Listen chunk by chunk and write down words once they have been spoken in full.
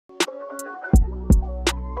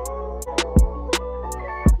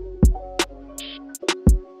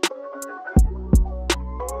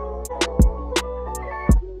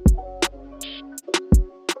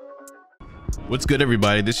What's good,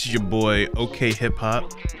 everybody? This is your boy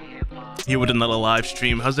OKHIPHOP here with another live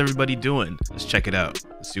stream. How's everybody doing? Let's check it out.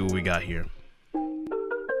 Let's see what we got here.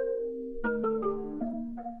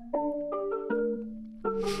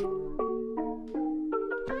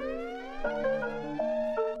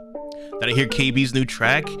 Did I hear KB's new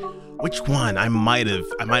track? Which one? I might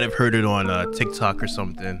have heard it on TikTok or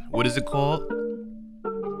something. What is it called?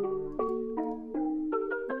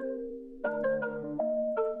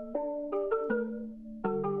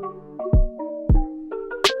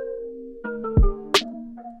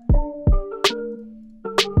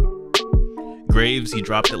 Graves, he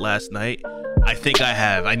dropped it last night. I think I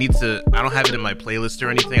have. I don't have it in my playlist or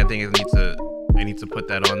anything. I think I need to put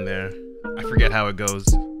that on there. I forget how it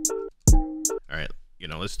goes. All right,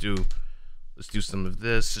 let's do some of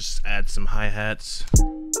this. Just add some hi-hats.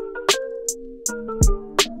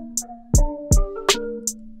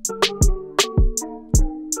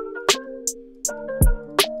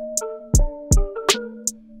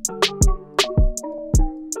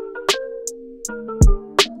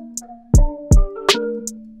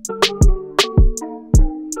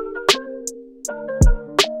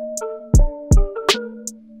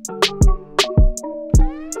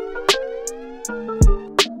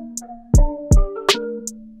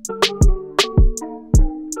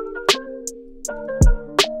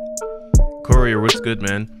 Courier, what's good,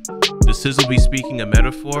 man? The sizzle be speaking a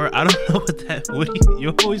metaphor? I don't know what that.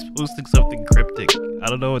 You're always posting something cryptic. I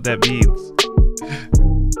don't know what that means.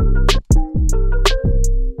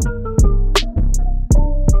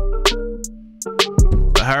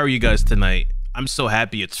 But how are you guys tonight? I'm so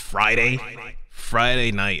happy it's Friday.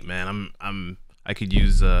 Friday night, man. I could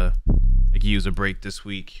use a break this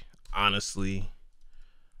week, honestly.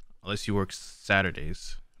 Unless you work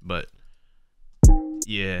Saturdays, but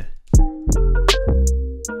yeah.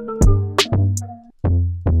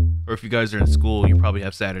 Or if you guys are in school, you probably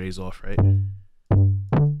have Saturdays off, right?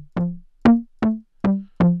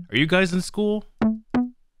 Are you guys in school?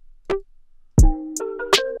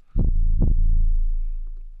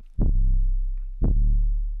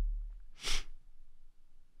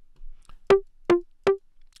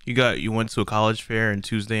 You went to a college fair on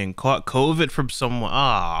Tuesday and caught COVID from someone.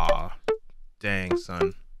 Ah, dang,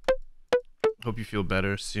 son. Hope you feel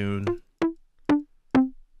better soon.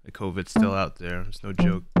 The COVID's still out there. It's no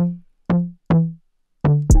joke.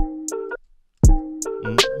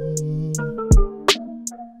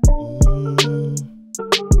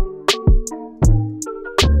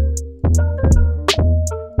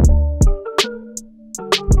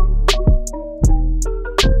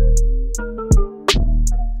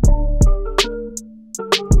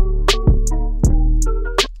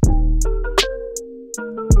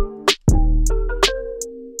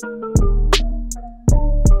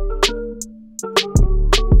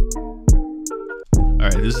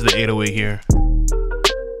 This is the 808 here.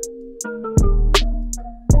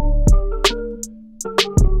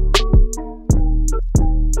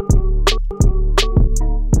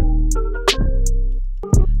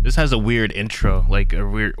 This has a weird intro, like a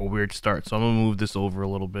weird start, so I'm gonna move this over a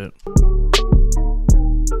little bit.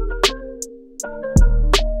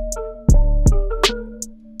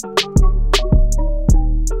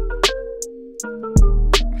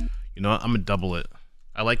 You know what? I'm gonna double it.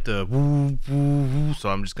 I like the woo, woo, woo, so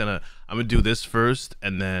I'm gonna do this first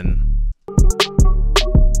and then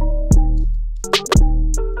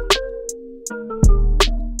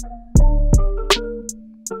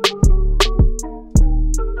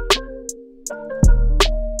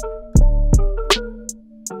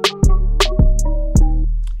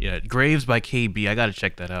yeah, Graves by KB. I gotta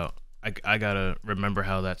check that out. I gotta remember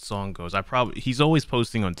how that song goes. He's always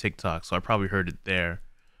posting on TikTok, so I probably heard it there,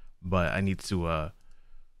 but I need to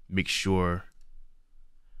make sure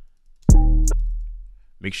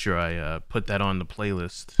I put that on the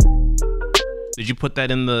playlist. Did you put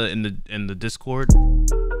that in the Discord,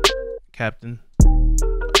 Captain?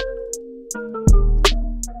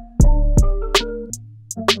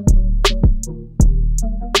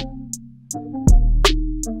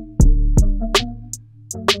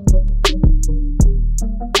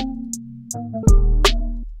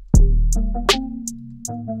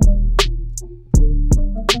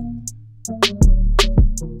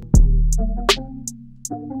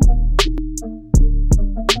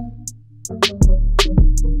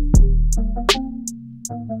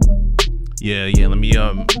 Yeah, let me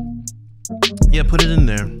yeah, put it in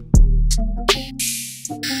there.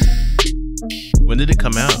 When did it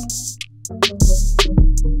come out?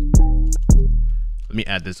 Let me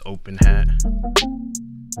add this open hat.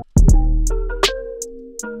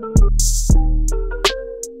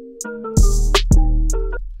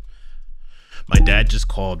 dad just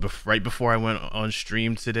called right before I went on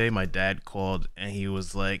stream today. My dad called and he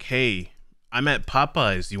was like, "Hey, I'm at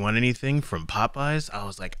Popeyes. You want anything from Popeyes?" I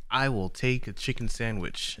was like, "I will take a chicken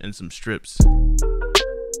sandwich and some strips."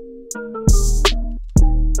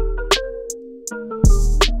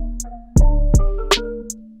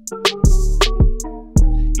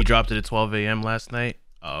 You dropped it at 12 a.m. last night?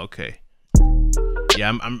 Oh, okay.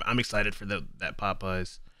 Yeah, I'm excited for that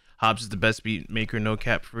Popeyes. Hobbs is the best beat maker, no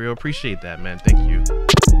cap, for real. Appreciate that, man. Thank you.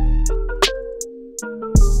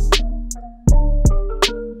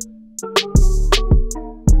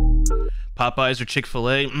 Popeyes or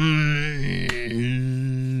Chick-fil-A?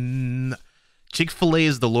 Chick-fil-A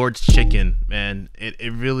is the Lord's chicken, man.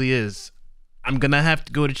 It really is. I'm gonna have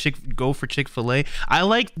to go for Chick-fil-A. I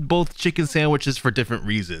like both chicken sandwiches for different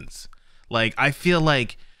reasons. Like, I feel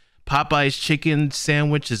like Popeye's chicken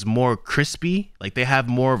sandwich is more crispy. Like, they have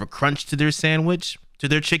more of a crunch to their sandwich, to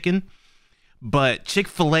their chicken. But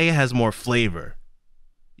Chick-fil-A has more flavor.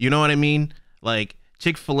 You know what I mean? Like,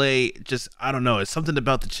 Chick-fil-A just, I don't know. It's something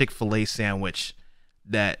about the Chick-fil-A sandwich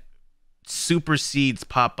that supersedes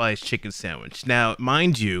Popeye's chicken sandwich. Now,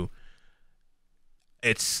 mind you,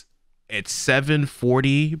 it's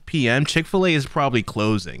 7:40 p.m. Chick-fil-A is probably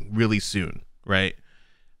closing really soon, right?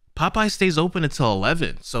 Popeye stays open until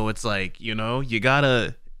 11. So it's like, you know, you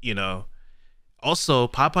gotta, you know, also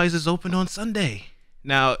Popeyes is open on Sunday.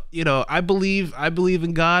 Now, you know, I believe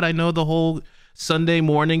in God. I know the whole Sunday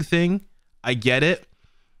morning thing. I get it.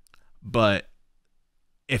 But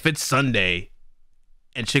if it's Sunday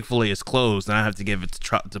and Chick-fil-A is closed, then I have to give it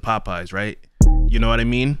to Popeyes, right? You know what I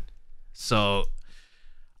mean? So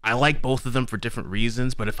I like both of them for different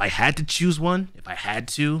reasons, but if I had to choose one, it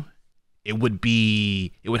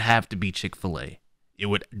would have to be Chick-fil-A. It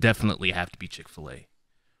would definitely have to be Chick-fil-A.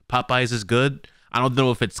 Popeyes is good. I don't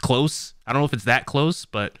know if it's close. I don't know if it's that close,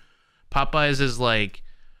 but Popeyes is like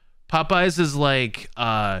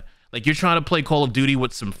you're trying to play Call of Duty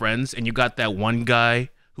with some friends and you got that one guy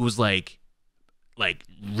who's like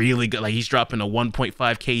really good. Like, he's dropping a 1.5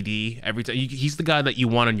 KD every time. He's the guy that you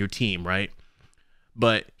want on your team, right?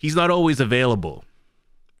 But he's not always available.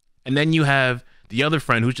 And then you have the other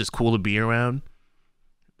friend who's just cool to be around.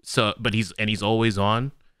 So, but he's always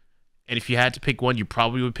on. And if you had to pick one, you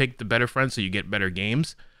probably would pick the better friend so you get better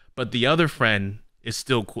games. But the other friend is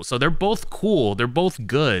still cool. So they're both cool. They're both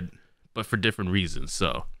good, but for different reasons.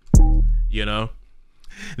 So, you know,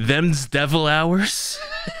 them's devil hours.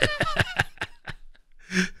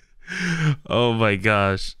 Oh my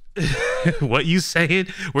gosh. What you saying?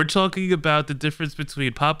 We're talking about the difference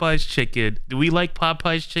between Popeye's chicken. Do we like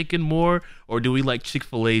Popeye's chicken more, or do we like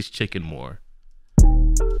Chick-fil-A's chicken more?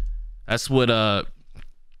 That's what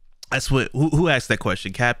who asked that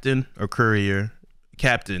question? Captain or Courier?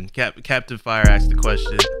 Captain Fire asked the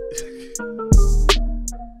question.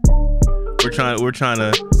 We're trying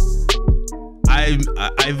to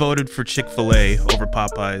I voted for Chick-fil-A over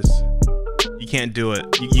Popeyes. You can't do it.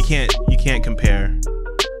 You can't compare.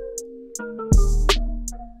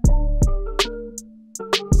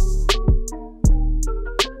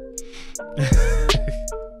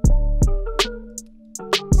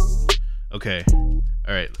 Okay.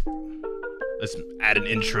 All right. Let's add an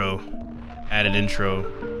intro.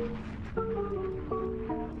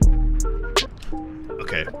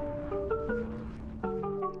 Okay.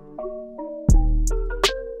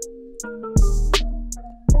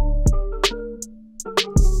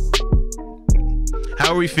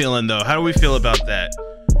 How are we feeling though? How do we feel about that?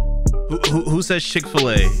 Who says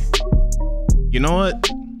Chick-fil-A? You know what?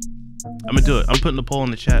 I'm gonna do it. I'm putting the poll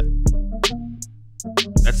in the chat.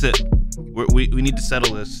 That's it. We need to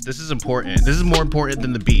settle this. This is important. This is more important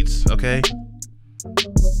than the beats, okay?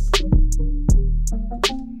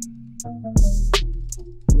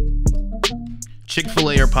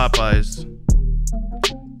 Chick-fil-A or Popeyes?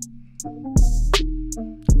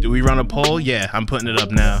 Do we run a poll? Yeah, I'm putting it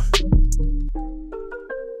up now.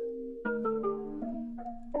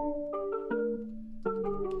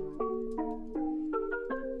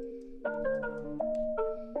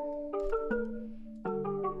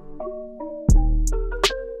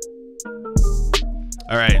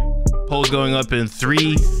 All right, poll's going up in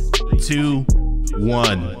 3, 2,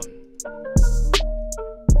 1.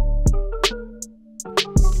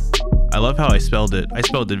 I love how I spelled it. I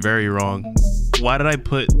spelled it very wrong. Why did I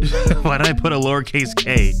put a lowercase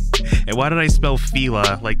k? And why did I spell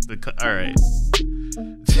Fila like the? All right,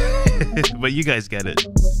 but you guys get it.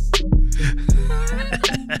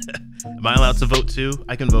 Am I allowed to vote too?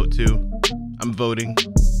 I can vote too. I'm voting.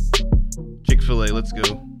 Chick-fil-A, let's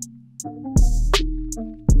go.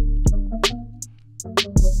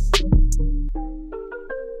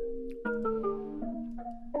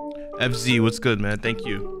 FZ, what's good, man? Thank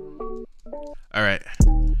you. All right.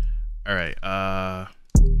 All right. I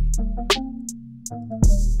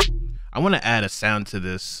want to add a sound to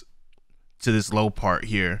this low part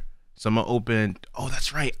here. So I'm gonna open. Oh,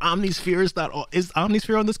 that's right. Omnisphere is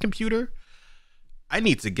Omnisphere on this computer? I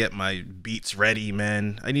need to get my beats ready,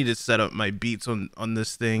 man. I need to set up my beats on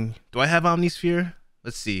this thing. Do I have Omnisphere?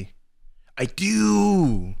 Let's see. I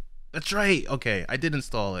do. That's right. Okay, I did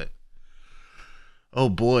install it. Oh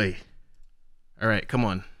boy. All right, come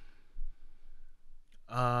on.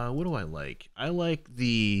 What do I like? I like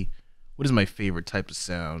what is my favorite type of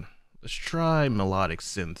sound? Let's try melodic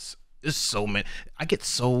synths. There's so many. I get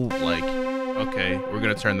so like, okay, we're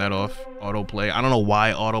gonna turn that off. Autoplay. I don't know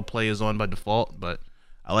why autoplay is on by default, but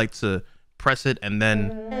I like to press it and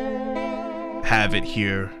then have it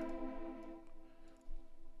here.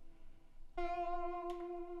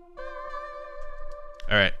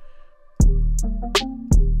 All right.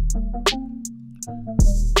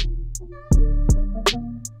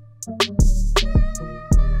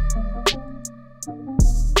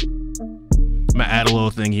 I'm gonna add a little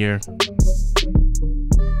thing here.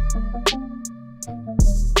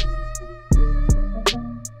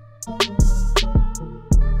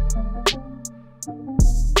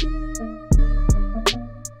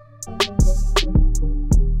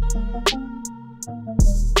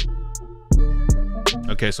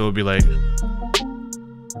 Okay, so it'll be like,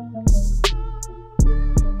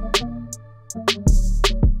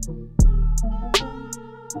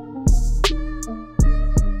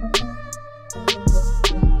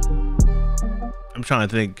 I'm trying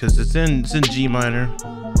to think because it's in G minor.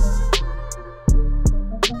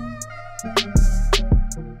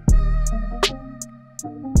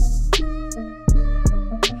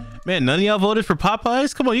 Man, none of y'all voted for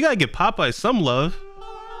Popeyes? Come on, you gotta give Popeyes some love.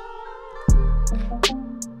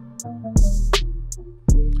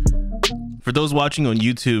 For those watching on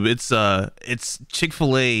YouTube, it's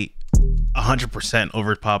Chick-fil-A 100%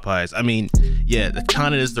 over Popeyes. I mean, yeah, that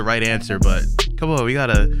kind of is the right answer, but come on, we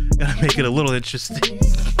gotta make it a little interesting.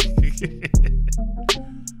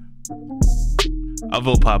 I'll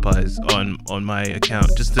vote Popeyes on my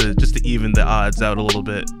account just to even the odds out a little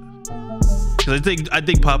bit. Cause I think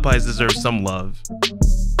Popeyes deserves some love.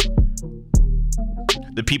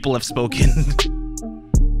 The people have spoken.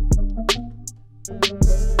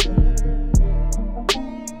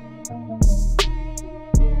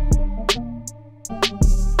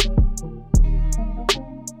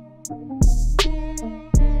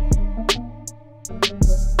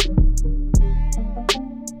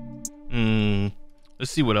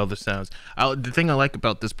 Let's see what other sounds. The thing I like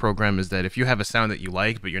about this program is that if you have a sound that you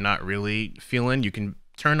like but you're not really feeling, you can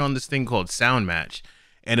turn on this thing called Sound Match,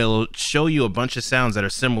 and it'll show you a bunch of sounds that are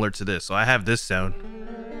similar to this. So I have this sound,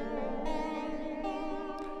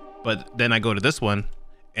 but then I go to this one,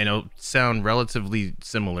 and it'll sound relatively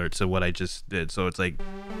similar to what I just did. So it's like,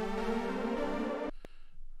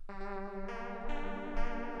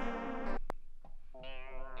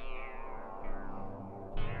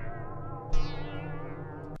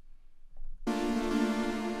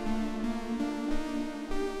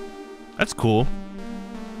 that's cool.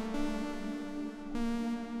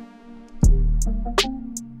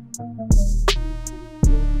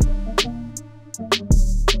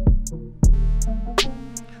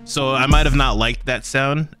 So I might have not liked that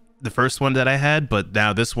sound, the first one that I had, but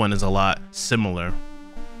now this one is a lot similar.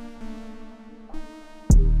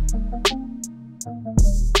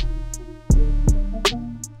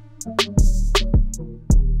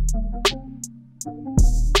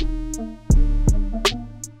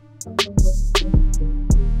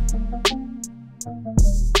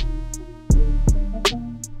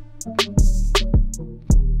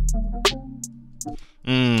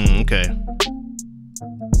 Okay.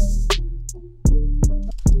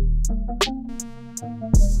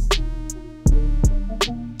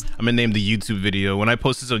 I'm gonna name the YouTube video. When I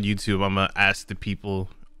post this on YouTube, I'm gonna ask the people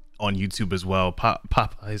on YouTube as well,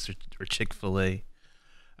 Popeyes or Chick-fil-A.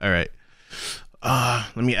 All right.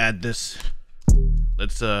 Let me add this.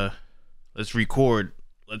 Let's record.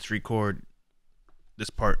 Let's record this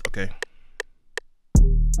part. Okay.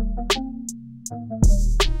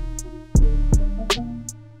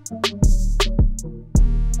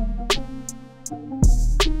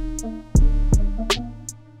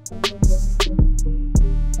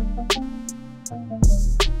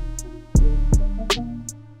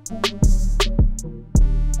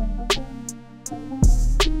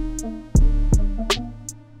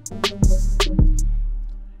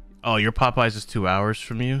 Oh, your Popeyes is 2 hours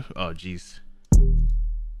from you? Oh, jeez.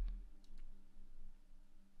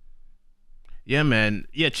 Yeah, man.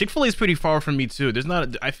 Yeah, Chick-fil-A is pretty far from me too. There's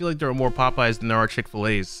not. I feel like there are more Popeyes than there are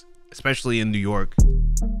Chick-fil-A's, especially in New York.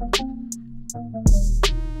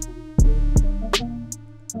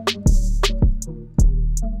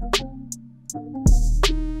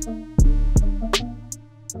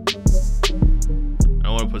 I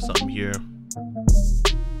want to put something here.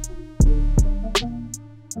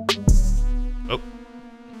 Oh.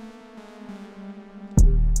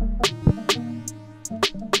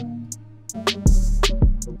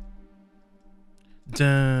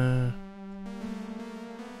 Duh.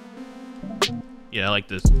 Yeah, I like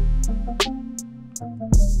this.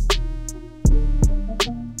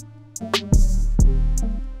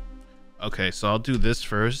 Okay, so I'll do this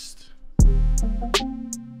first.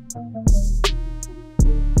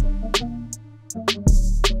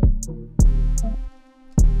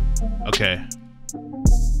 Okay.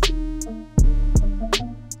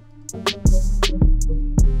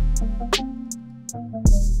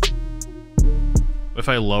 What if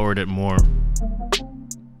I lowered it more?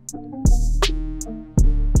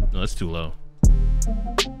 No, that's too low.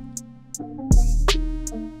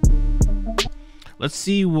 Let's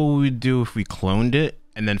see what we would do if we cloned it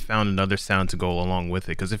and then found another sound to go along with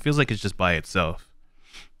it, because it feels like it's just by itself.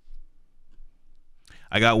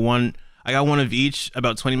 I got one of each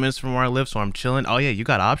about 20 minutes from where I live, so I'm chilling. Oh yeah, you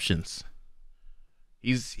got options.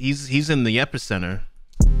 He's in the epicenter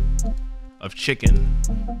of chicken.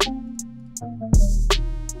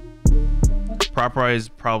 Popeyes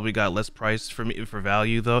probably got less price for me for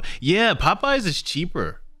value though. Yeah, Popeyes is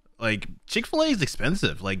cheaper. Like Chick-fil-A is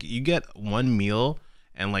expensive. Like you get one meal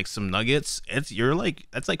and like some nuggets. That's like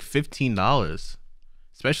 $15.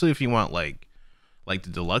 Especially if you want like the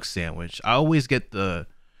deluxe sandwich. I always get the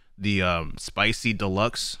spicy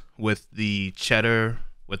deluxe with the cheddar,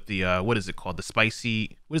 with the what is it called? The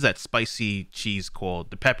spicy, what is that spicy cheese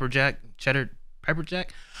called? The pepper jack, cheddar pepper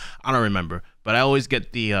jack? I don't remember. But I always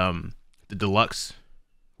get the deluxe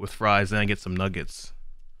with fries, and I get some nuggets.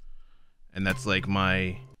 And that's like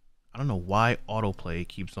my, I don't know why autoplay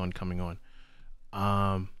keeps on coming on.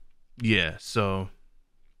 Yeah, so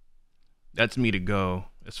that's me to go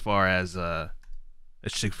as far as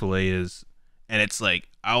Chick-fil-A is. And it's like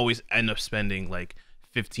I always end up spending like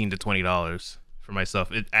 $15 to $20 for myself.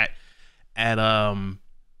 At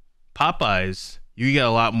Popeyes, you get a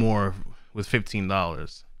lot more with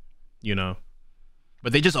 $15, you know.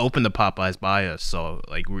 But they just opened the Popeyes by us, so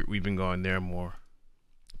like we've been going there more.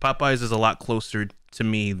 Popeyes is a lot closer to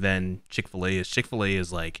me than Chick-fil-A is. Chick-fil-A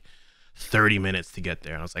is like 30 minutes to get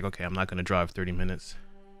there. And I was like, okay, I'm not gonna drive 30 minutes.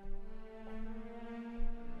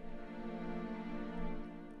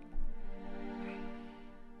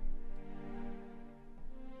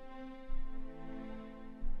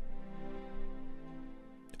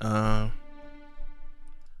 I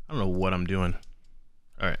don't know what I'm doing.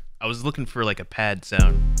 All right, I was looking for like a pad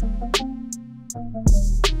sound.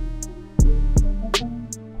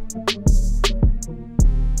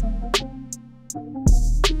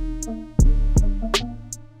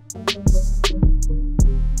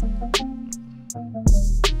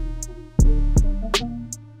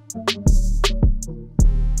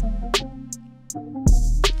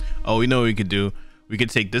 Oh, we know what we could do. We could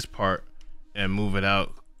take this part and move it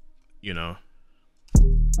out, you know.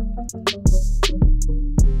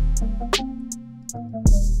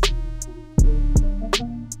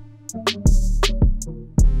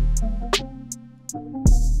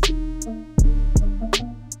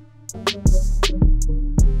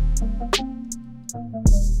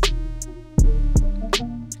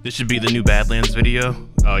 This should be the new Badlands video.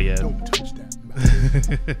 Oh yeah. Don't touch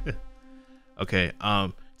that. Okay,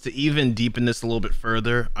 to even deepen this a little bit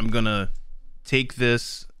further, I'm gonna take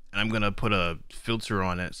this and I'm gonna put a filter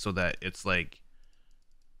on it so that it's like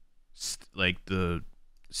the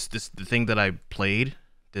thing that I played,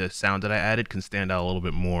 the sound that I added can stand out a little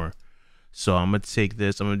bit more. So I'm gonna take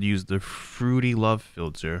this, I'm gonna use the Fruity Love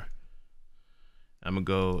filter. I'm gonna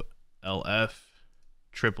go LF,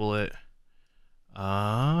 triple it,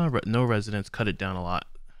 no resonance, cut it down a lot.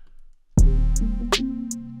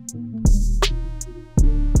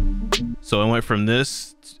 So it went from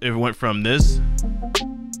this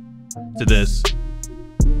to this,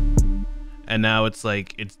 and now it's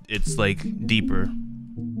like it's like deeper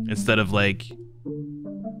instead of like,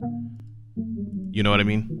 you know what I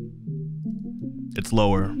mean? It's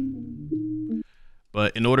lower.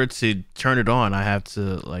 But in order to turn it on, I have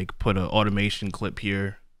to like put an automation clip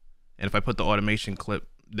here, and if I put the automation clip,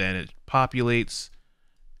 then it populates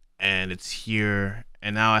and it's here,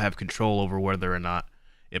 and now I have control over whether or not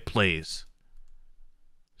it plays.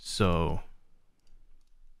 So,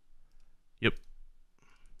 yep.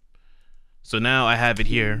 So now I have it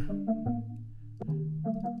here.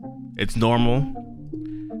 It's normal.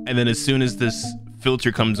 And then as soon as this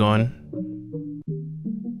filter comes on,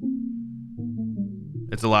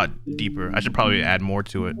 it's a lot deeper. I should probably add more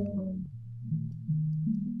to it.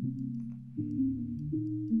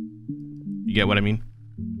 You get what I mean?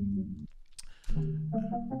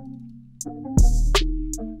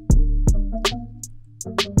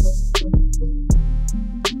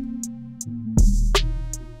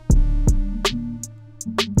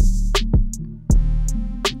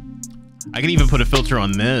 I can even put a filter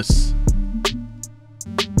on this,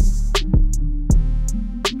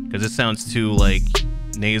 because it sounds too like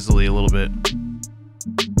nasally a little bit.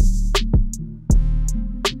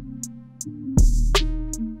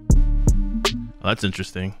 Oh, that's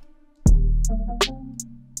interesting.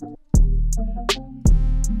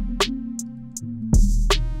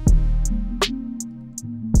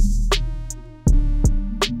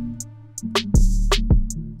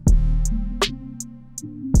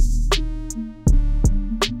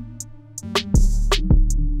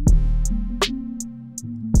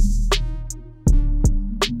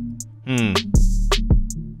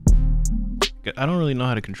 I don't really know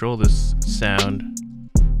how to control this sound.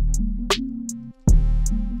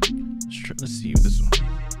 Let's see this one.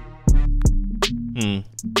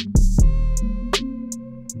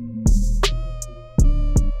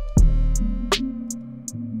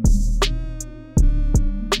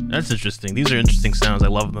 That's interesting. These are interesting sounds. I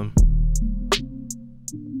love them.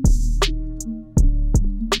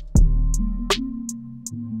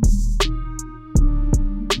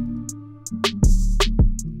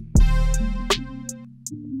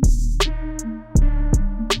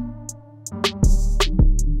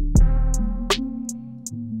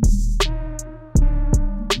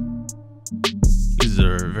 These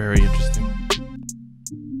are very interesting.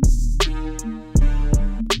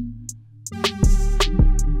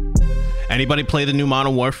 Anybody play the new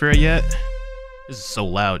Modern Warfare yet? This is so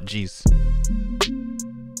loud, jeez.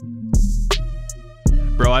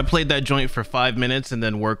 Bro, I played that joint for 5 minutes and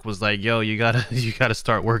then work was like, yo, you gotta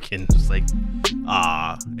start working. It's like,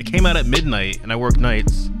 it came out at midnight and I work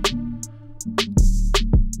nights.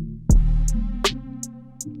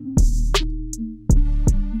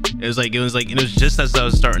 It was just as I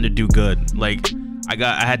was starting to do good. Like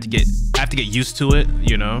I have to get used to it,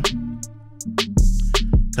 you know,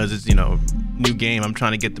 because it's, you know, new game. I'm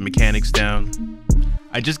trying to get the mechanics down.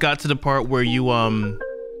 I just got to the part where you unlock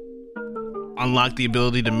the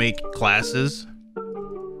ability to make classes,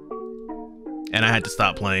 and I had to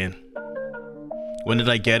stop playing. When did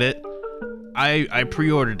I get it? I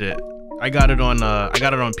pre-ordered it. I got it on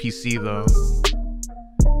PC though.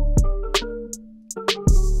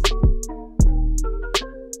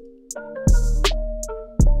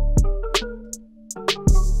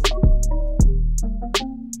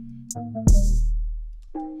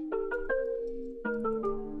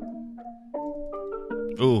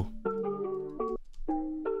 Ooh.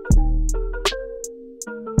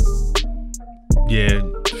 Yeah,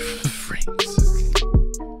 frames.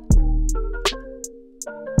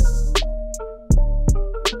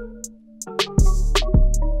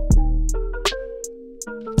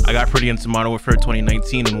 I got pretty into Modern Warfare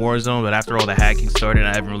 2019 and Warzone, but after all the hacking started,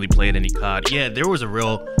 I haven't really played any COD. Yeah, there was a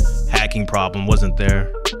real hacking problem, wasn't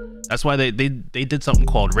there? That's why they did something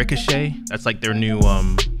called Ricochet. That's like their new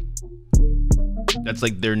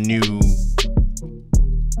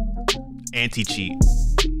anti-cheat.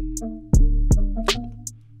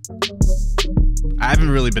 I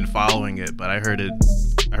haven't really been following it, but I heard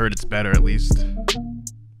it's better at least.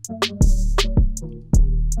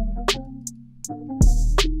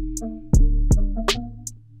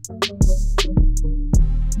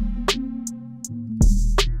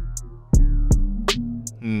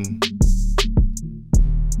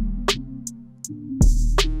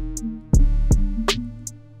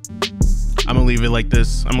 I'm gonna leave it like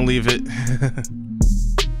this. I'm gonna leave it.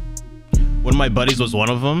 One of my buddies was one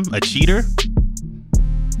of them, a cheater.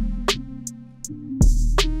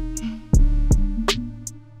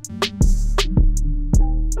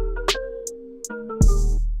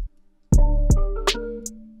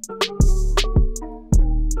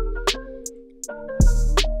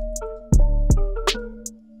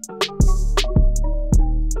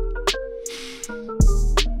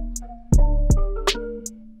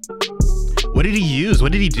 What did he use?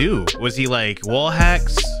 What did he do? Was he like wall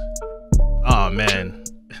hacks? Oh man.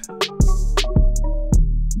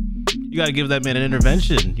 You gotta give that man an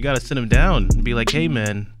intervention. You gotta sit him down and be like, hey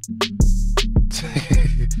man.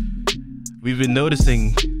 We've been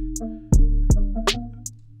noticing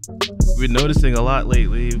a lot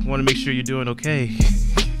lately. We wanna make sure you're doing okay.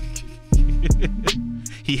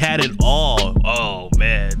 He had it all. Oh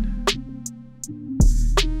man.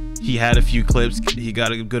 He had a few clips. He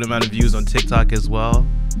got a good amount of views on TikTok as well.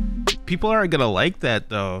 People aren't gonna like that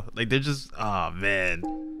though. Like they're just, oh man.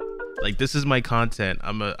 Like this is my content.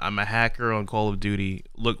 I'm a hacker on Call of Duty.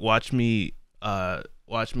 Look, watch me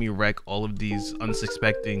wreck all of these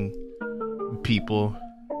unsuspecting people.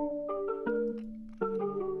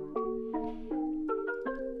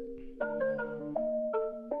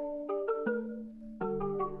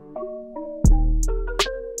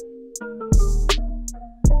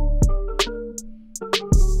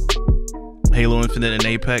 Halo Infinite and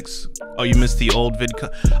Apex. Oh, you missed the old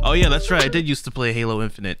oh yeah, that's right. I did used to play Halo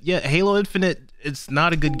Infinite. Yeah, Halo Infinite, it's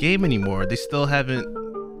not a good game anymore. They still haven't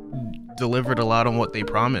delivered a lot on what they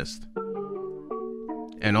promised.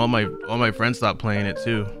 And all my friends stopped playing it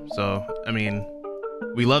too. So, I mean,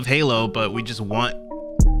 we love Halo, but we just want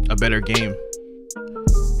a better game.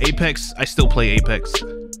 Apex, I still play Apex.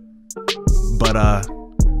 But I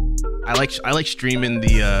like streaming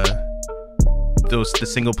the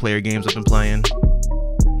single player games I've been playing.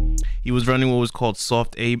 He was running what was called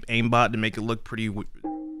soft aimbot to make it look pretty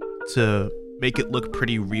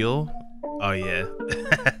real. Oh yeah.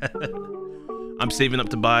 I'm saving up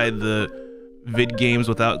to buy the vid games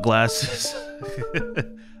without glasses.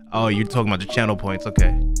 Oh, you're talking about the channel points, okay.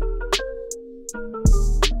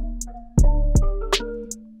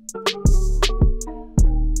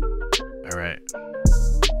 All right.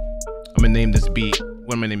 I'm gonna name this beat.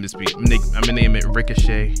 What am I name this beat? I'm gonna name it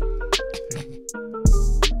Ricochet.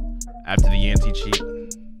 After the anti-cheat.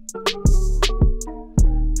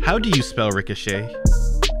 How do you spell Ricochet?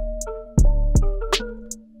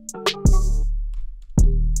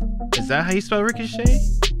 Is that how you spell Ricochet?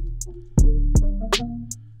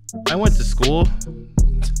 I went to school.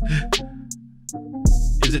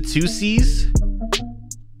 Is it 2 C's?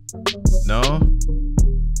 No.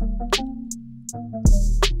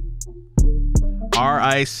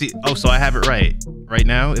 R-I-C. Oh, so I have it right. Right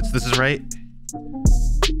now? This is right?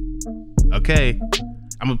 Okay.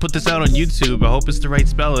 I'm gonna put this out on YouTube. I hope it's the right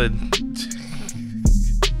spelling.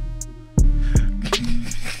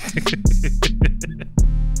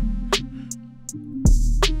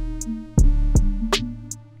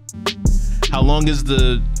 How long is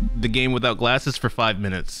the game without glasses? For 5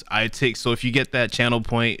 minutes. So if you get that channel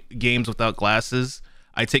point, games without glasses,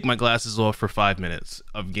 I take my glasses off for 5 minutes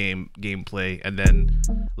of gameplay and then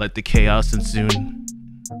let the chaos ensue.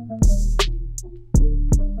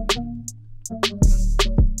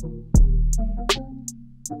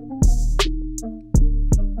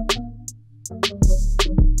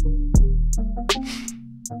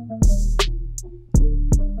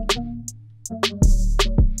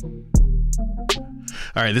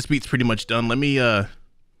 All right, this beat's pretty much done. Let me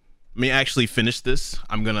actually finish this.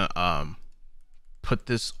 I'm gonna put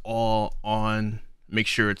this all on, make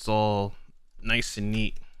sure it's all nice and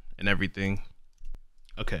neat and everything.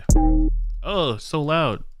 Okay. Oh, so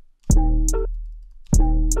loud.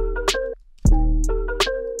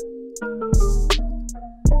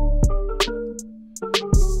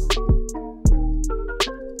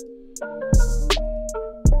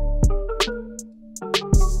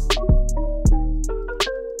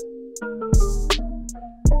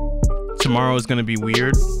 Tomorrow is gonna be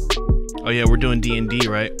weird. Oh yeah, we're doing D&D,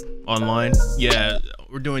 right? Online? Yeah,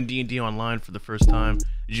 we're doing D&D online for the first time.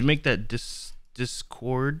 Did you make that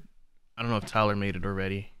Discord? I don't know if Tyler made it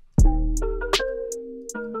already.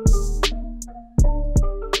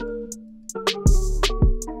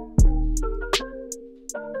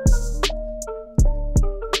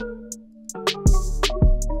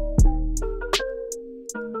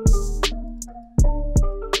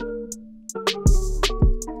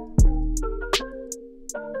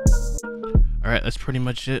 Alright, that's pretty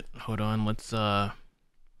much it. Hold on, let's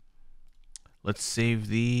save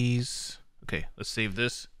these. Okay, let's save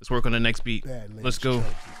this. Let's work on the next beat. Let's go.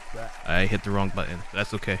 I hit the wrong button.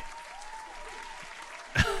 That's okay.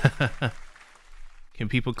 Can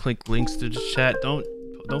people click links to the chat? Don't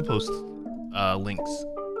post links.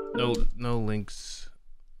 No links.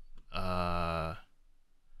 Hold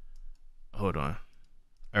on.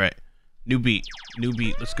 Alright. New beat.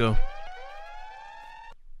 Let's go.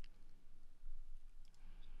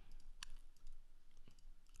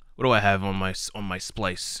 What do I have on my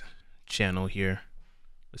Splice channel here?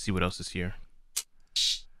 Let's see what else is here.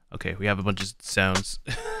 Okay, we have a bunch of sounds.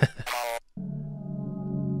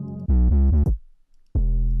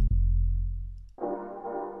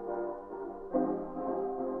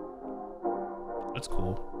 That's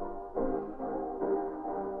cool.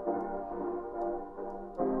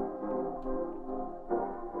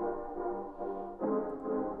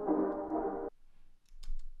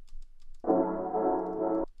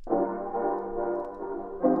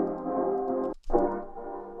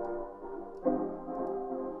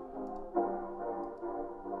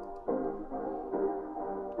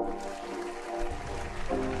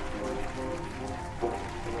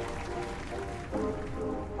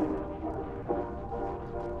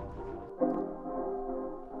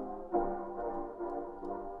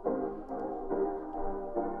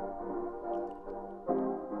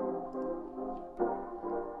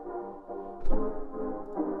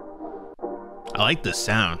 I like this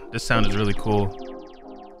sound. This sound is really cool.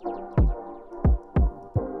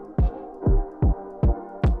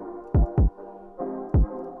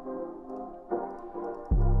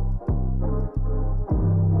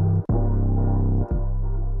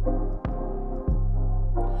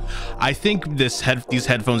 I think these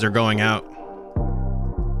headphones are going out.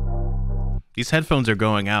 These headphones are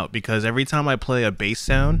going out because every time I play a bass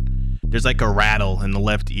sound, there's like a rattle in the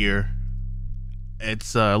left ear.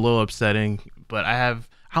 It's a little upsetting, but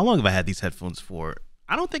how long have I had these headphones for?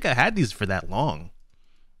 I don't think I had these for that long.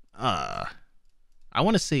 I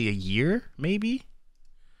want to say a year, maybe?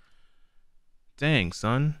 Dang,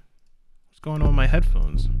 son. What's going on with my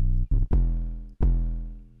headphones?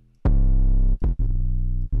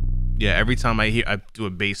 Yeah, every time I do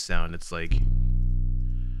a bass sound, it's like,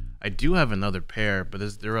 I do have another pair, but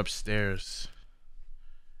they're upstairs.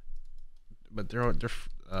 But they're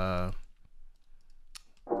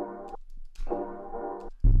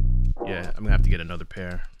yeah, I'm gonna have to get another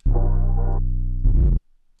pair.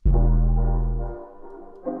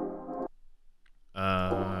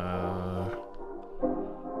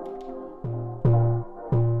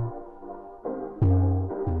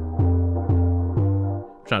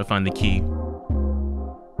 Trying to find the key.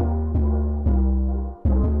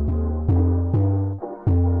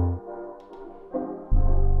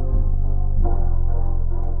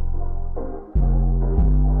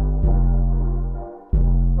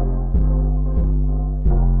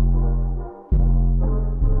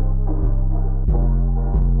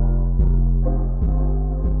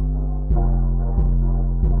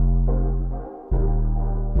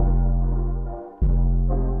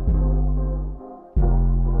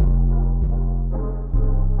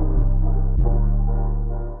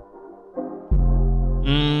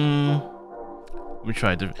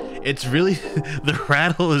 It's really the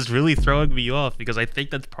rattle is really throwing me off because I think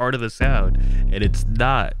that's part of the sound and it's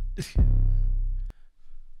not.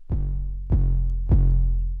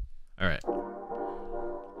 All right,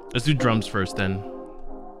 let's do drums first then.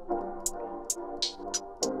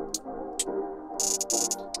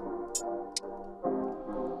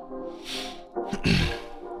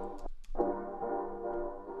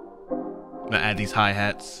 I'm gonna add these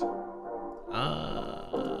hi-hats.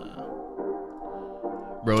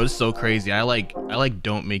 Bro, it's so crazy. I like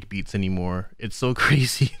don't make beats anymore. It's so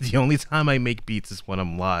crazy. The only time I make beats is when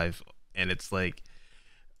I'm live, and it's like,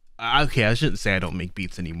 okay, I shouldn't say I don't make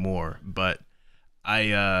beats anymore, but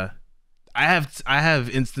I have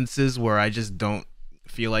instances where I just don't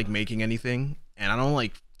feel like making anything, and I don't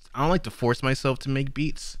like to force myself to make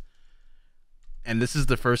beats. And this is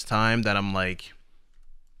the first time that I'm like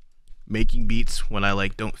making beats when I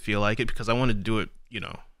like don't feel like it, because I want to do it, you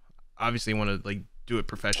know, obviously I want to like do it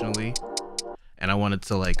professionally, and I wanted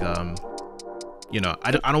to like you know,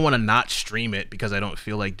 I don't want to not stream it because I don't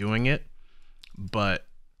feel like doing it, but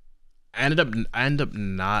I end up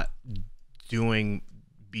not doing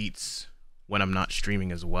beats when I'm not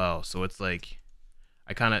streaming as well. So it's like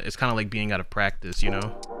it's kind of like being out of practice, you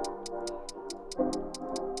know.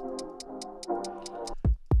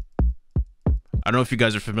 I don't know if you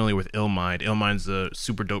guys are familiar with Illmind. Illmind's a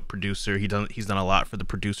super dope producer. He's done a lot for the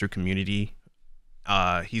producer community.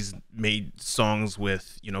 He's made songs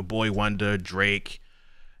with, you know, Boy Wonder, Drake,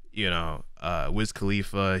 you know, Wiz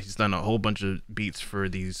Khalifa. He's done a whole bunch of beats for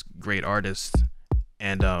these great artists,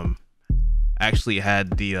 and actually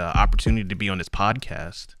had the opportunity to be on his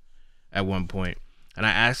podcast at one point. And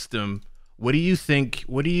I asked him, what do you think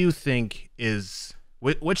is,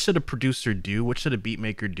 what should a producer do? What should a beat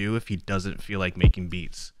maker do if he doesn't feel like making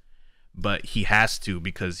beats, but he has to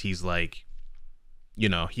because he's like, you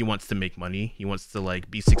know, he wants to make money. He wants to like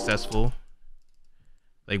be successful.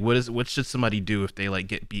 Like, what should somebody do if they like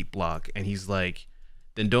get beat block? And he's like,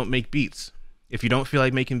 then don't make beats. If you don't feel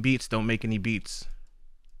like making beats, don't make any beats.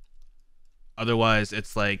 Otherwise,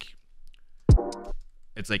 it's like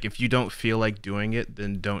if you don't feel like doing it,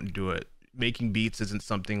 then don't do it. Making beats isn't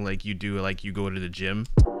something like you do like you go to the gym.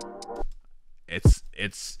 It's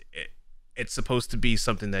supposed to be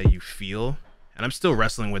something that you feel. And I'm still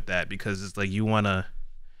wrestling with that because it's like you're not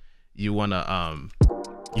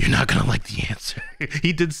gonna like the answer.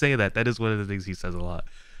 He did say that. That is one of the things he says a lot.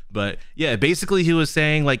 But yeah, basically he was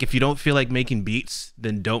saying like, if you don't feel like making beats,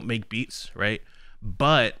 then don't make beats, right?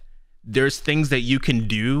 But there's things that you can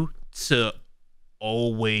do to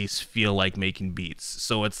always feel like making beats.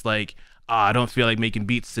 So it's like, I don't feel like making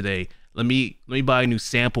beats today. Let me buy a new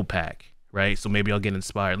sample pack, right? So maybe I'll get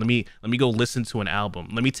inspired. Let me go listen to an album.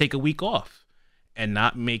 Let me take a week off and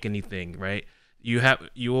not make anything, right?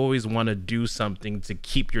 You always want to do something to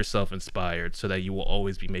keep yourself inspired so that you will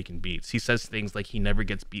always be making beats. He says things like he never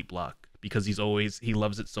gets beat block because he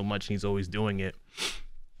loves it so much and he's always doing it,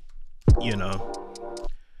 you know.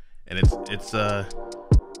 And it's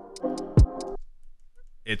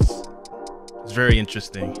very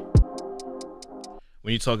interesting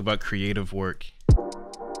when you talk about creative work.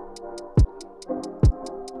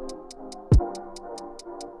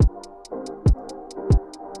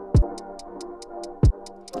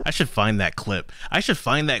 I should find that clip.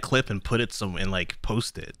 And put it and like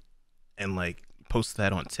post it and like post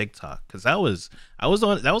that on TikTok, because that was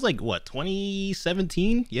like what,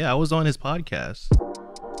 2017? Yeah, I was on his podcast.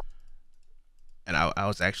 And I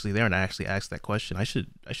was actually there, and I actually asked that question. I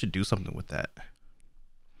should do something with that.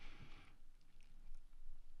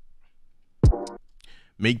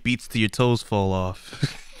 Make beats till your toes fall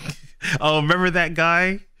off. Oh, remember that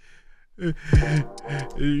guy? You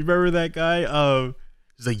remember that guy?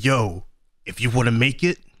 He's like, yo, if you want to make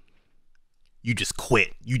it, you just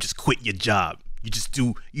quit. You just quit your job. You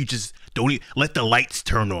just don't let the lights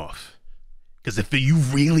turn off. Because if you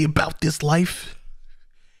really about this life,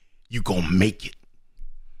 you gonna make it.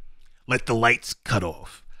 Let the lights cut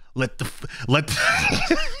off. Let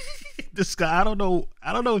this guy, I don't know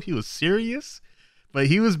if he was serious, but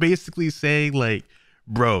he was basically saying like,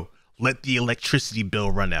 bro, let the electricity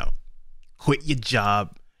bill run out. Quit your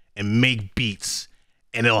job and make beats,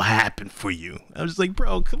 and it'll happen for you. I was just like,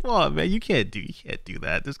 bro, come on, man. You can't do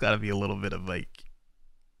that. There's gotta be a little bit of like,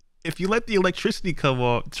 if you let the electricity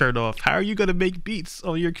turn off, how are you gonna make beats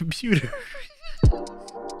on your computer?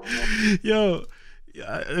 Yo,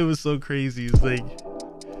 it was so crazy. It's like,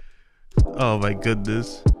 oh my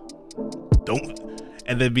goodness.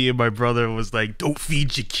 And then me and my brother was like, don't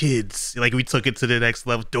feed your kids. Like, we took it to the next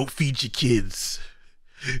level. Don't feed your kids.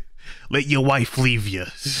 Let your wife leave you.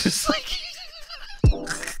 It's just like,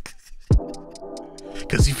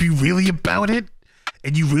 because if you really about it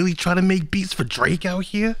and you really try to make beats for Drake out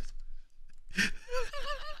here,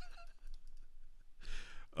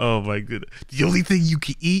 oh my goodness, the only thing you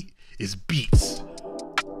can eat is beats.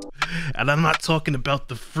 And I'm not talking about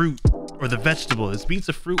the fruit or the vegetable. Is beets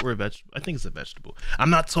a fruit or a vegetable? I think it's a vegetable. I'm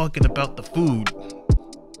not talking about the food.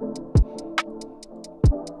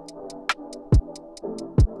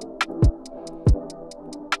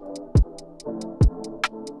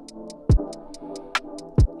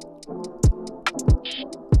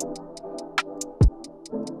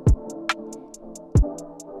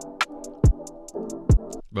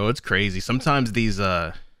 Bro, it's crazy. Sometimes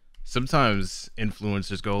sometimes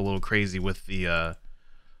influencers go a little crazy with the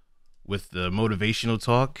motivational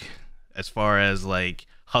talk, as far as like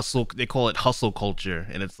hustle. They call it hustle culture,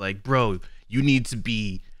 and it's like, bro, you need to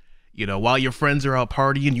be, while your friends are out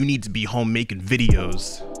partying, you need to be home making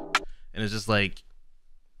videos. And it's just like,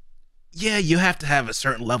 yeah, you have to have a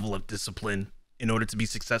certain level of discipline in order to be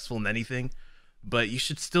successful in anything, but you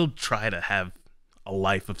should still try to have a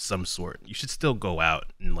life of some sort. You should still go out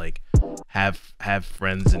and like have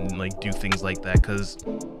friends and like do things like that, because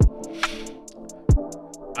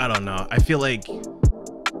I don't know, I feel like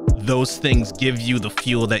those things give you the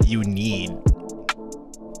fuel that you need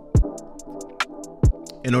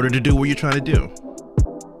in order to do what you're trying to do.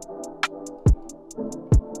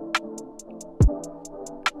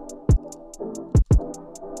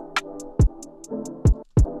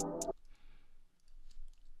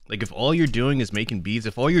 Like, if all you're doing is making beats,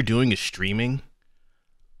 if all you're doing is streaming,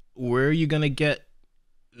 where are you gonna get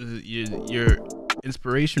your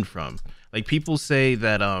inspiration from? Like, people say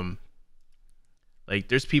that like,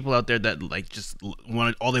 there's people out there that like just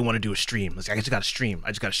all they want to do is stream. It's like, I just gotta stream.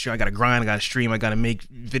 I gotta grind. I gotta stream. I gotta make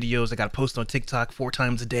videos. I gotta post on TikTok 4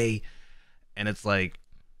 times a day. And it's like,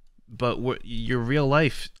 but your real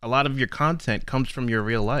life, a lot of your content comes from your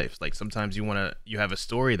real life. Like, sometimes you have a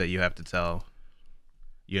story that you have to tell.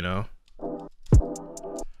 Okay,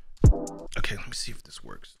 let me see if this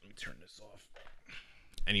works. Let me turn this off.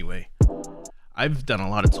 Anyway, I've done a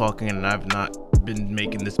lot of talking and I've not been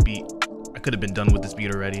making this beat. I could have been done with this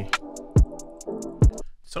beat already.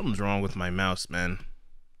 Something's wrong with my mouse, man.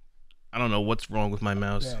 I don't know what's wrong with my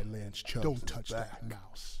mouse. Don't touch that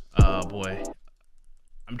mouse. Oh boy.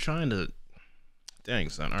 I'm trying to... Dang,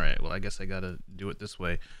 son. Alright, well, I guess I gotta do it this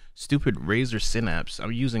way. Stupid Razer Synapse.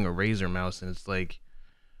 I'm using a Razer mouse and it's like...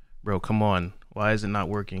 Bro, come on. Why is it not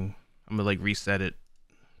working? I'm gonna like reset it.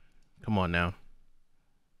 Come on now.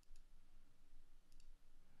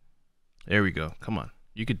 There we go. Come on.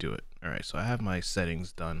 You could do it. Alright, so I have my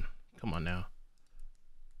settings done. Come on now.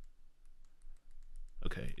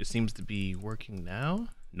 Okay, it seems to be working now.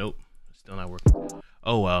 Nope, still not working.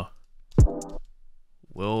 Oh well.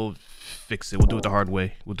 We'll fix it. We'll do it the hard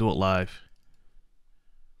way. We'll do it live.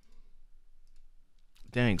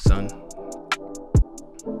 Dang, son.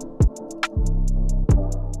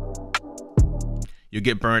 You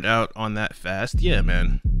get burnt out on that fast? Yeah,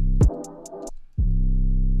 man.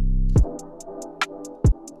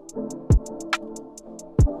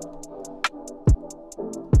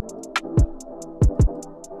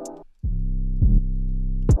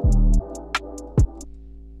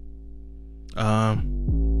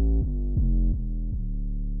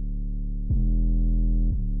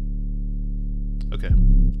 Okay.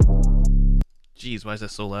 Jeez, why is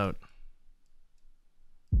that so loud?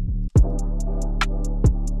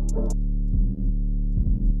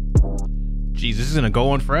 Jeez, this is gonna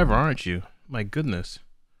go on forever, aren't you? My goodness.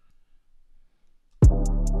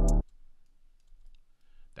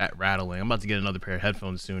 That rattling. I'm about to get another pair of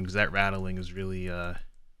headphones soon because that rattling is really that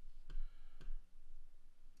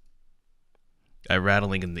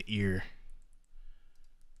rattling in the ear.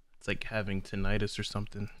 It's like having tinnitus or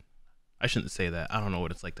something. I shouldn't say that. I don't know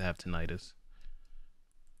what it's like to have tinnitus.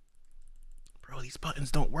 Bro, these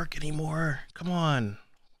buttons don't work anymore. Come on.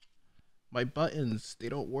 My buttons, they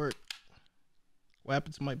don't work. What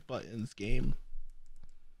happened to my buttons, game?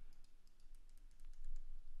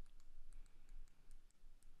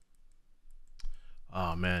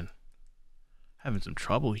 Oh, man. Having some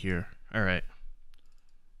trouble here. All right.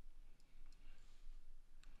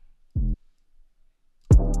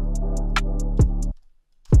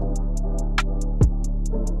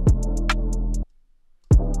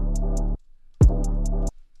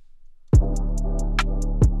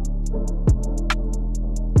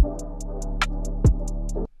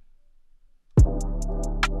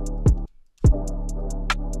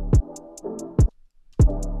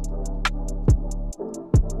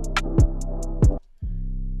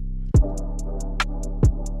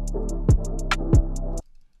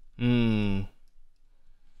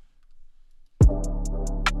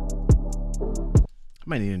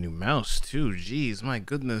 I might need a new mouse too. Jeez, my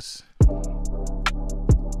goodness.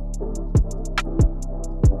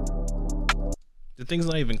 The thing's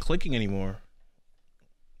not even clicking anymore.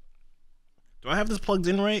 Do I have this plugged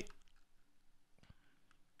in right?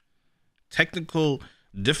 Technical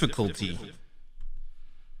difficulty.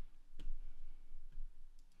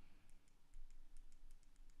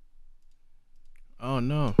 Oh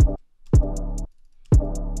no.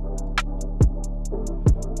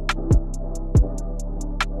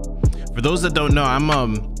 For those that don't know,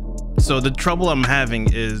 so the trouble I'm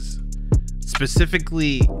having is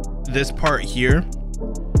specifically this part here.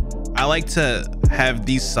 I like to have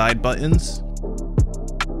these side buttons.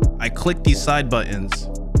 I click these side buttons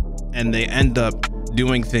and they end up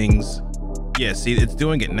doing things. Yeah, see, it's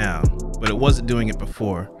doing it now, but it wasn't doing it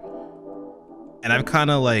before. And I've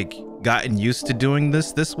kind of like gotten used to doing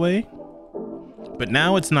this way, but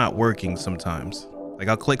now it's not working sometimes. Like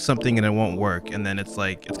I'll click something and it won't work, and then it's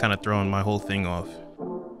like it's kind of throwing my whole thing off.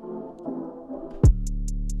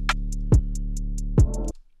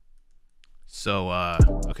 So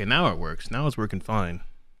okay, now it works. Now it's working fine.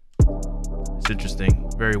 It's interesting.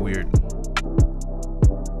 Very weird.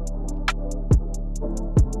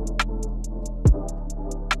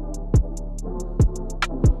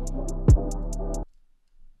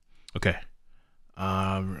 Okay.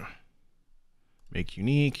 Make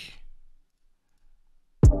unique.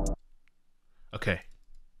 Okay.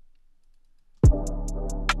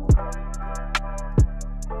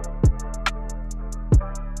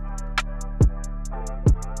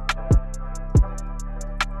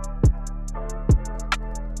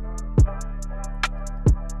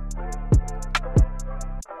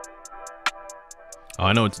 Oh,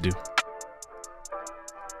 I know what to do.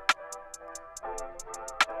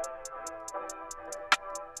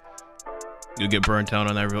 You get burnt out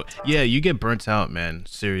on that real. Yeah, you get burnt out, man.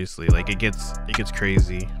 Seriously, like it gets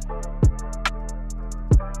crazy.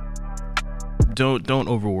 Don't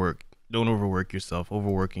overwork. Don't overwork yourself.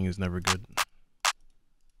 Overworking is never good.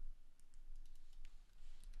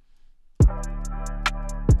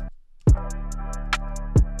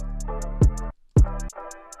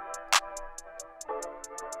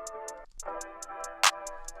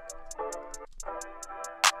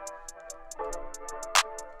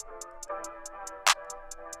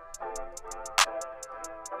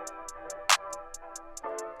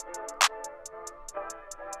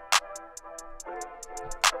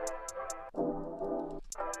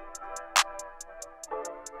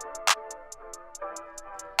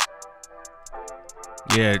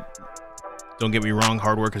 Yeah, don't get me wrong,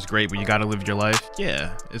 hard work is great, but you gotta live your life.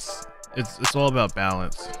 Yeah, it's all about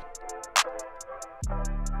balance.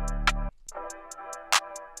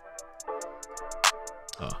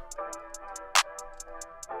 Oh.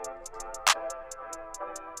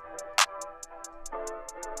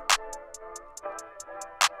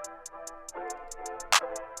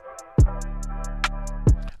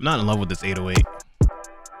 I'm not in love with this 808.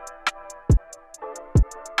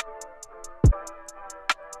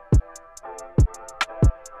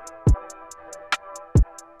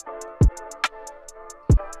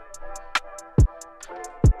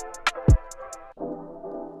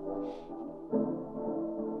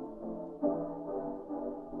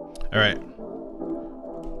 All right.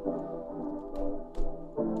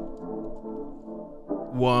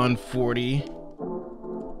 $140.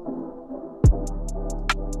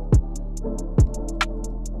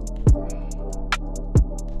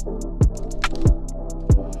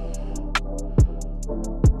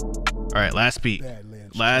 All right, last beat.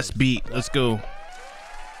 Last beat. Let's go.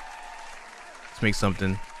 Let's make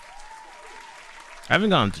something. I haven't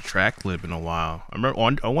gone to track lib in a while.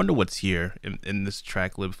 I wonder what's here in this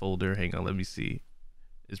track lib folder. Hang on, let me see.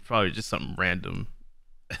 It's probably just something random.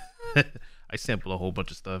 I sample a whole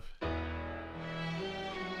bunch of stuff. I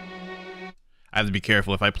have to be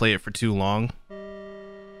careful. If I play it for too long,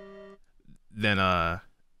 then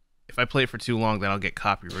if I play it for too long, then I'll get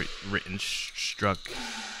copyright struck.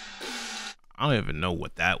 I don't even know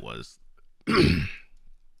what that was.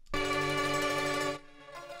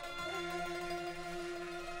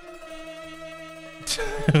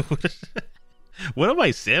 What am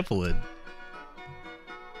I sampling?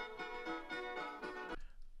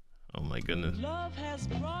 Oh my goodness. Love has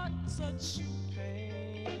brought such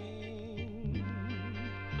pain,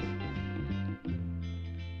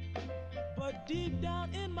 but deep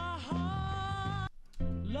down in my heart,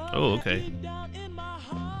 love oh, okay. deep down in my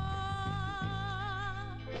heart,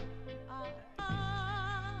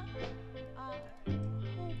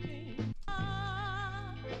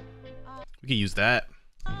 We can use that.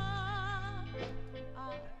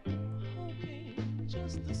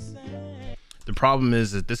 The problem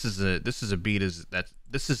is that this is a beat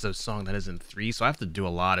this is a song that is in 3, so I have to do a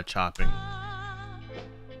lot of chopping.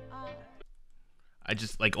 I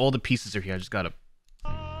just like all the pieces are here. I just gotta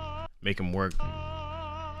make them work.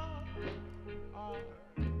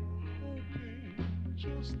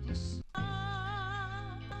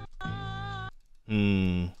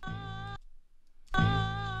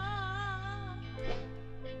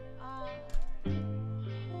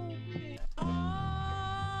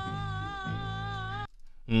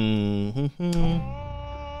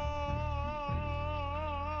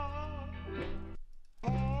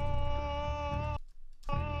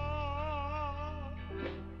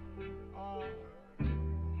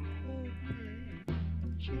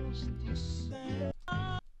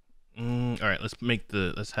 All right,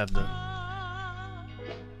 let's have the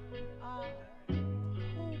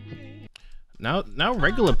now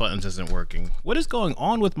regular buttons isn't working. What is going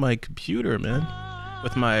on with my computer, man?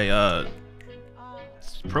 With my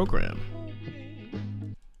program.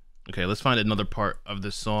 Okay, let's find another part of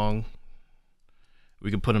this song. We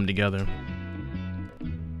can put them together.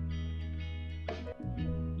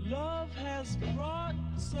 love has brought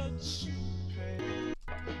such pain.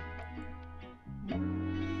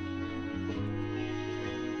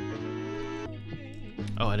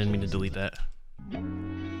 Oh, I didn't mean to delete that.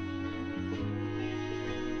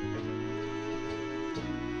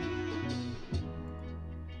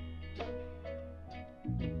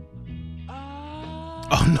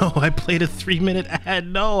 Oh no, I played a 3-minute ad.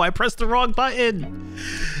 No, I pressed the wrong button.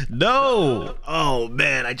 No. Oh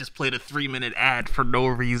man, I just played a 3-minute ad for no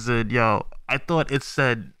reason. Yo, I thought it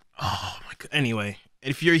said, oh my god. Anyway,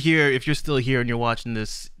 if you're still here and you're watching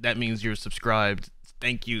this, that means you're subscribed.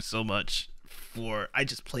 Thank you so much for, I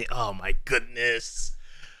just played, oh my goodness.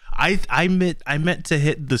 I meant to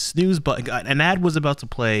hit the snooze button. An ad was about to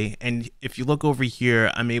play, and if you look over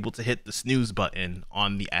here, I'm able to hit the snooze button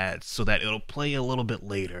on the ad so that it'll play a little bit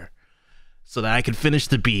later, so that I can finish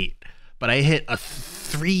the beat. But I hit a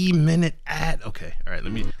 3-minute ad. Okay, all right.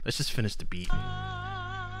 Let's just finish the beat.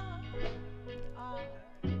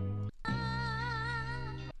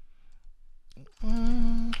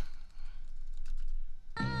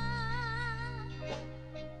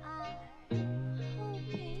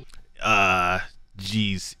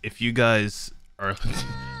 Geez, if you guys are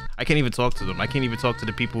I can't even talk to them. I can't even talk to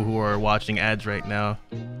the people who are watching ads right now.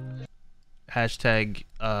 Hashtag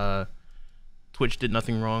Twitch did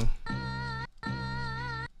nothing wrong.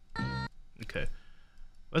 Okay.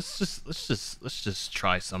 Let's just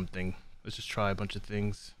try something. Let's just try a bunch of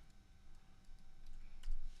things.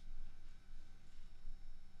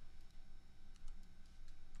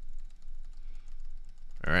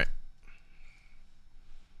 All right.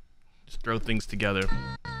 Just throw things together.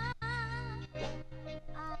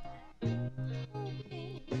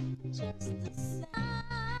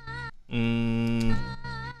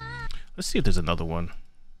 Let's see if there's another one.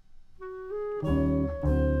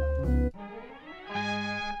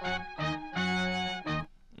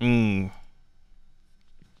 Let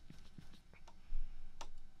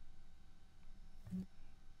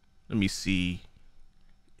me see,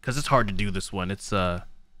 because it's hard to do this one. It's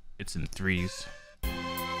in threes.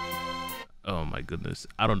 Oh my goodness,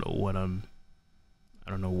 I don't know what I'm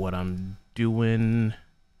doing.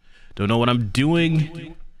 Don't know what I'm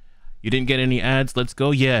doing. You didn't get any ads. Let's go.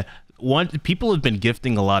 Yeah, people have been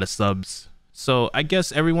gifting a lot of subs, so I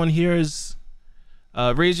guess everyone here is.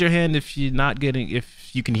 Raise your hand if you're not getting,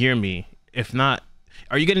 if you can hear me. If not,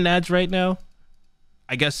 are you getting ads right now?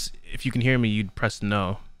 I guess if you can hear me, you'd press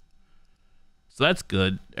no. So that's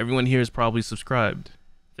good. Everyone here is probably subscribed.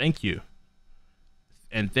 Thank you.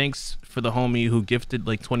 And thanks for the homie who gifted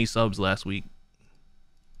like 20 subs last week.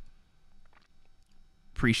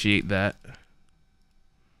 Appreciate that.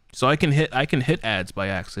 So I can hit ads by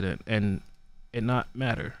accident and it not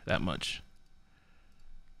matter that much.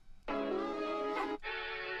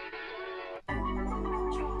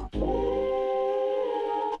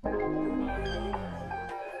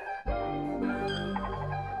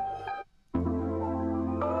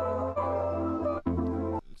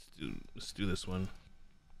 Let's do this one.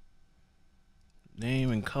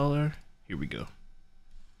 Name and color. Here we go.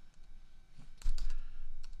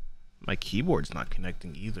 My keyboard's not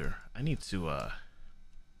connecting either. I need to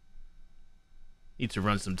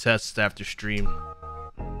run some tests after stream.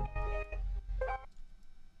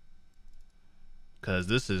 Cause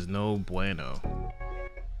this is no bueno.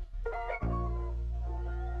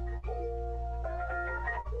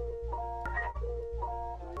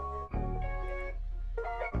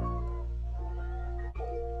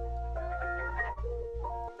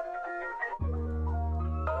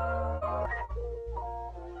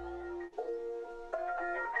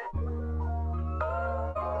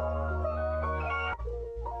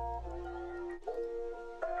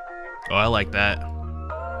 Oh, I like that.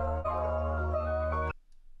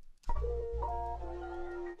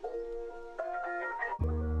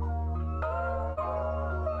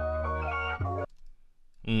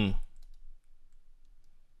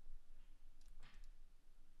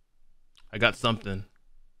 I got something.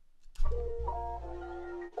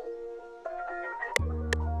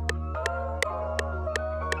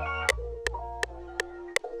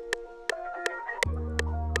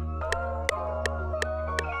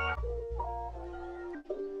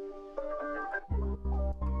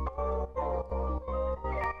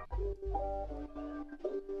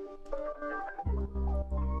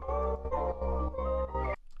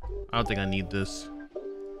 I don't think I need this.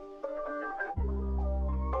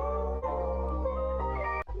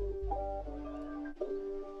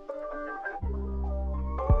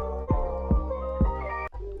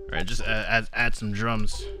 All right, just add some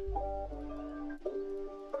drums.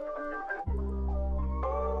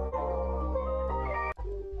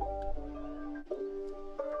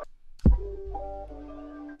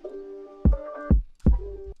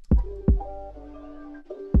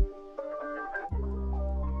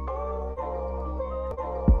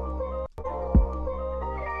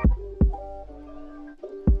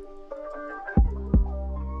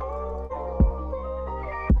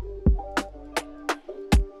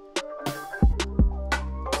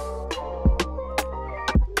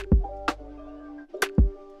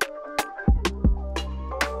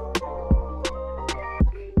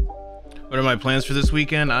 What are my plans for this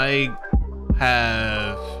weekend? We're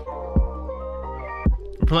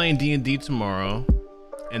playing D&D tomorrow,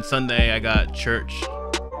 and Sunday I got church.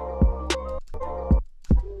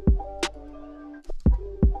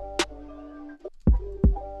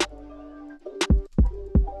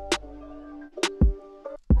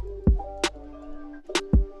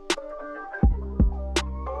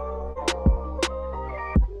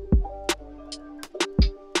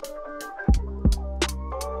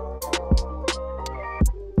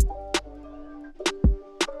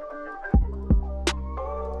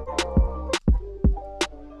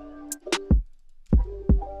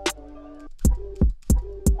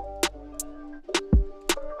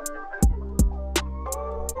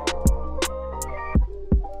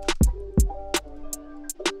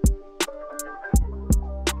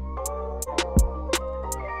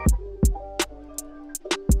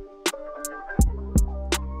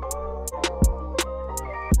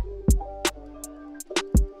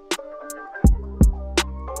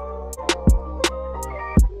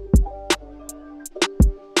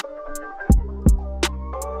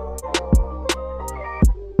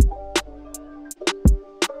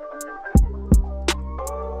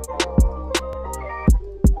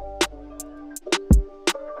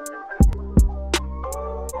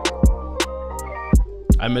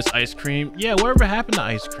 I miss ice cream. Yeah, whatever happened to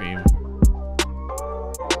ice cream?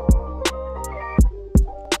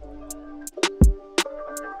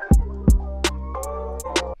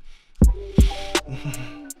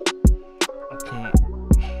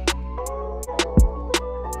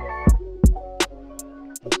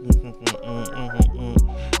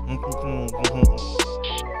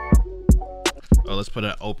 put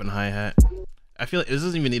an open hi-hat. I feel like this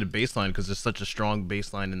doesn't even need a bass line because there's such a strong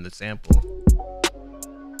bass line in the sample.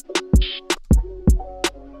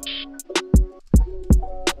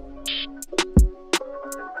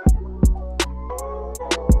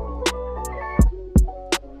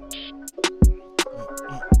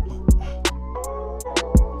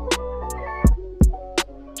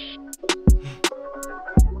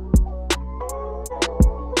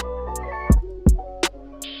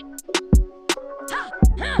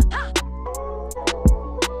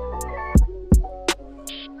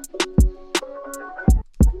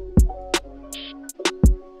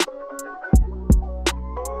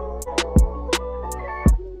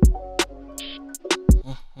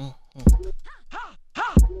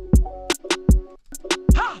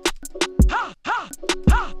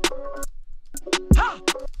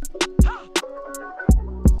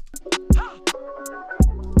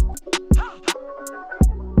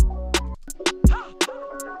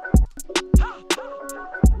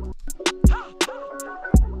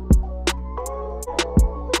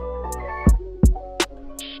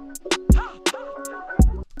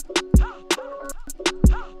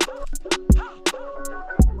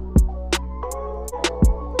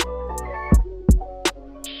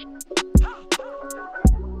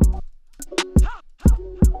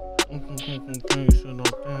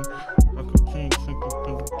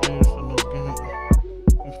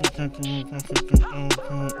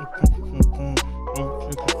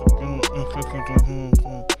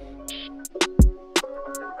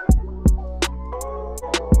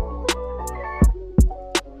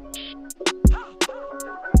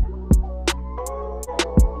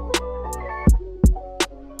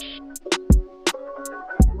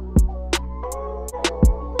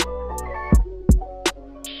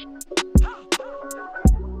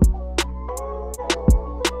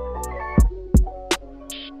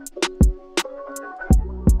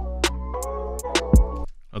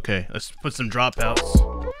 Okay, let's put some dropouts.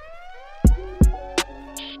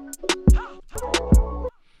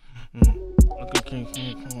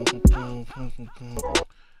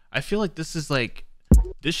 I feel like this is like,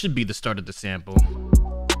 this should be the start of the sample.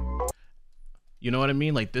 You know what I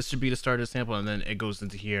mean? Like this should be the start of the sample and then it goes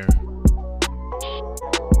into here.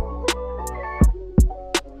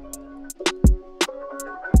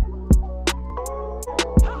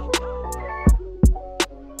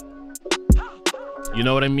 You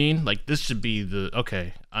know what I mean? Like this should be the,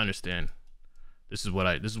 okay, I understand. This is what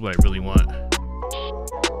I really want.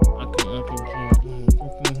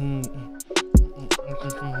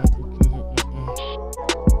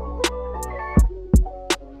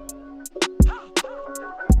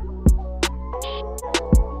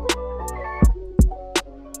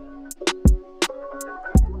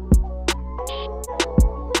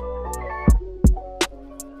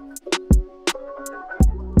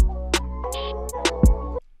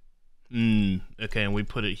 Okay, and we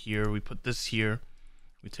put it here, we put this here,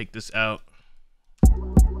 we take this out.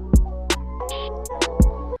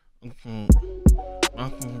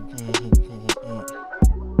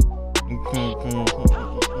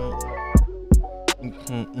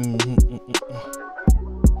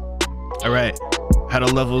 All right, how to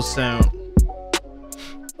level sound.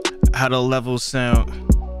 How to level sound.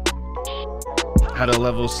 How to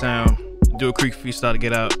level sound. Do a creek freestyle to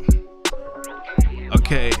get out.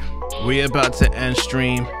 Okay. We about to end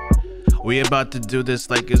stream. We about to do this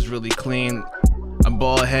like it's really clean. I'm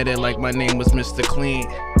bald headed like my name was Mr. Clean.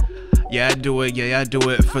 Yeah, I do it. Yeah, I do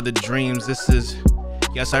it for the dreams. This is,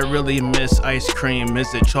 yes, I really miss ice cream.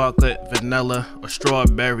 Is it chocolate, vanilla, or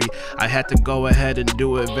strawberry? I had to go ahead and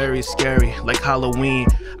do it very scary, like Halloween.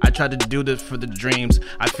 I tried to do this for the dreams.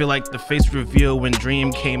 I feel like the face reveal when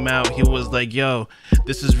Dream came out. He was like, yo,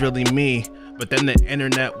 this is really me. But then the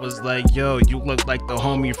internet was like, yo, you look like the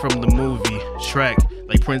homie from the movie Shrek,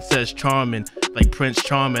 like Princess Charming, like Prince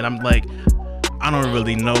Charming. I'm like, I don't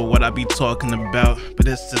really know what I be talking about, but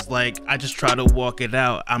it's just like, I just try to walk it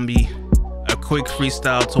out. I'm be a quick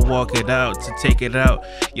freestyle to walk it out, to take it out.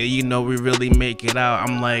 Yeah, you know we really make it out.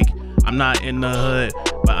 I'm like, I'm not in the hood,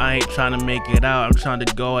 but I ain't trying to make it out. I'm trying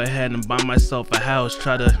to go ahead and buy myself a house,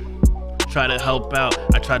 try to help out.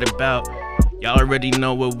 I try to bout. Y'all already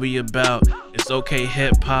know what we about. It's okay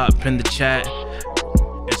hip hop in the chat.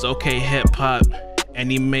 It's okay hip hop.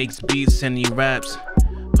 And he makes beats and he raps.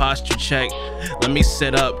 Posture check. Let me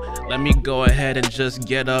sit up. Let me go ahead and just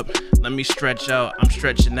get up. Let me stretch out. I'm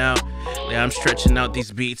stretching out. Yeah, I'm stretching out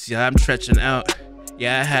these beats. Yeah, I'm stretching out.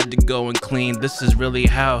 Yeah, I had to go and clean. This is really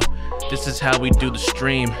how. This is how we do the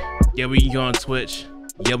stream. Yeah, we on Twitch.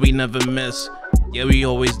 Yeah, we never miss. Yeah, we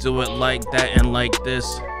always do it like that and like this.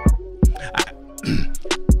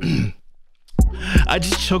 I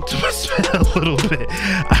just choked my spit a little bit.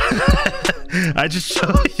 I just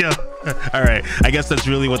choked, yo. All right, I guess that's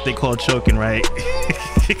really what they call choking, right?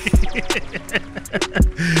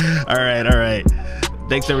 All right.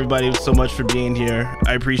 Thanks everybody so much for being here.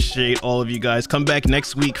 I appreciate all of you guys. Come back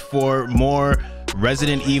next week for more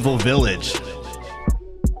Resident Evil Village,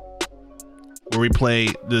 where we play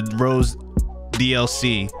the Rose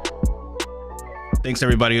DLC. Thanks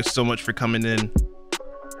everybody so much for coming in.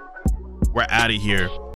 We're out of here.